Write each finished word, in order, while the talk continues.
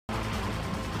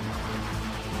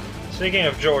Speaking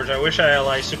of Jeorge, I wish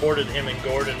I supported him and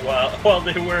Gordon while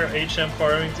they were HM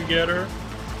farming together.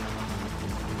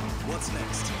 What's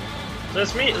next?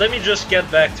 Let me just get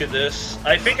back to this.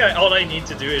 I think all I need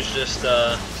to do is just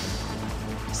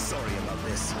Sorry about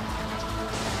this.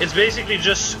 it's basically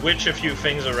just switch a few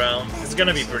things around. It's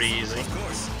gonna be pretty easy. Of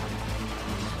course.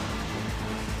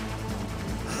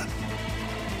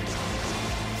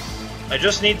 I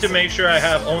just need to make sure I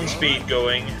have own speed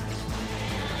going.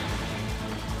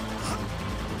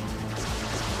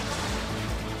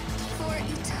 For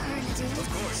eternity. Of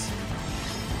course.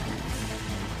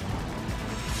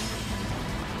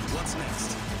 What's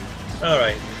next?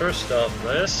 Alright, first off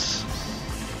this.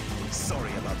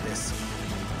 Sorry about this.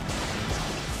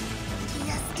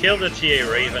 Yes, Kill the TA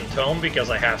Raven tome because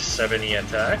I have 70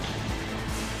 attack.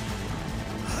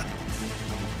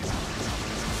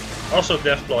 Also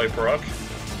Deathblow proc.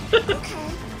 okay.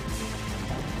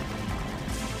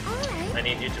 Alright. I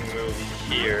need you to move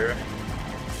here.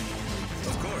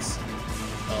 Of course.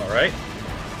 Alright.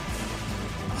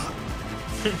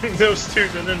 Those two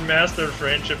didn't master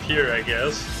friendship here, I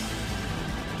guess.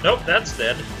 Nope, that's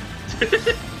dead.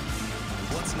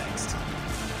 What's next?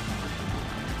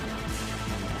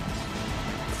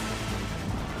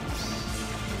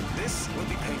 This will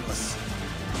be painless.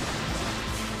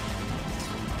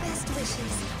 Best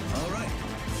wishes. All right.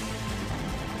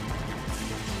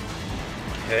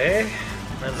 Okay,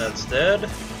 and that's dead.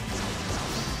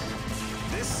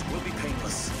 This will be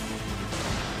painless.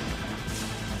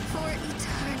 For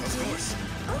eternity. Of course.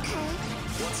 Okay.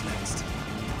 What's next?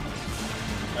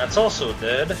 That's also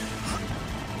dead.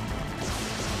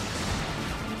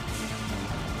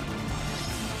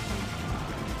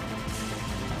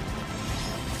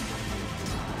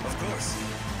 Of course.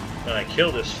 And I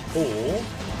kill this fool.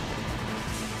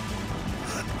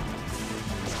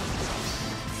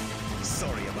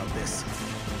 Sorry about this.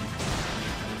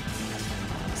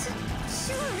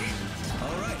 Sure.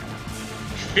 All right.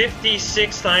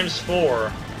 56 times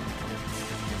 4.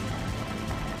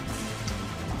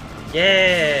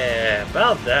 Yeah,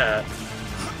 about that.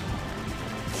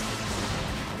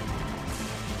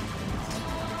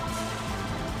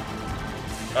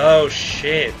 Oh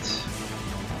shit.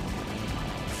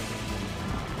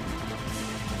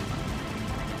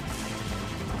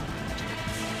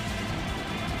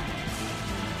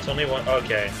 It's only one.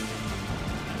 Okay.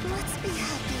 Let's be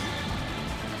happy.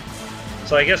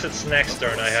 So I guess it's next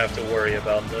turn I have to worry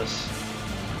about this.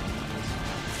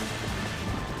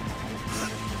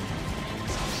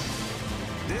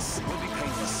 This will be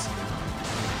painless.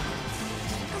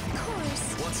 Of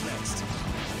course. What's next?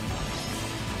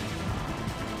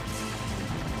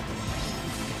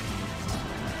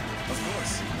 Of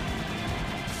course.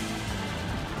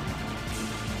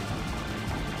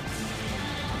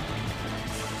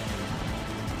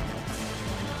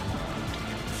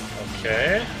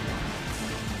 Okay.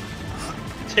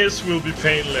 This will be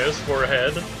painless for a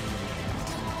head. Okay.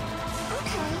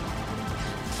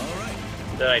 All right.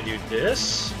 Then I do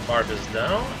this. Marth is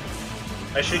down.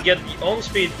 I should get the on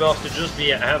speed buff to just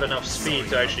have enough speed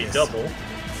to actually double.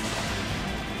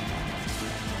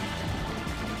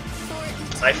 For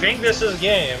eternity. I think this is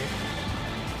game.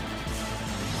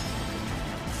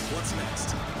 What's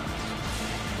next?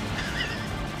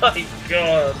 My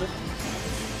god.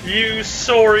 You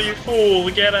sorry fool,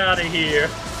 get out of here.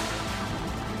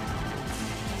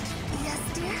 Yes,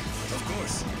 dear. Of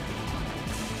course.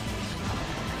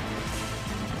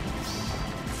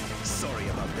 Sorry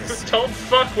about this. Don't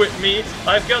fuck with me.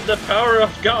 I've got the power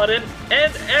of God and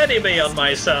anime on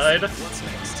my side. What's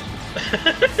next?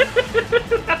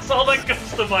 That's all that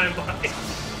comes to my mind.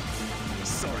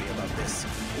 Sorry about this.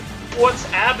 What's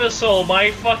Abyssal? My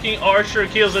fucking archer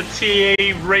kills a TA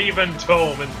Raven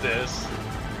tome in this.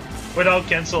 Without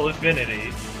cancel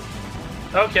affinity.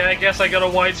 Okay, I guess I got a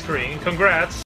widescreen. Congrats.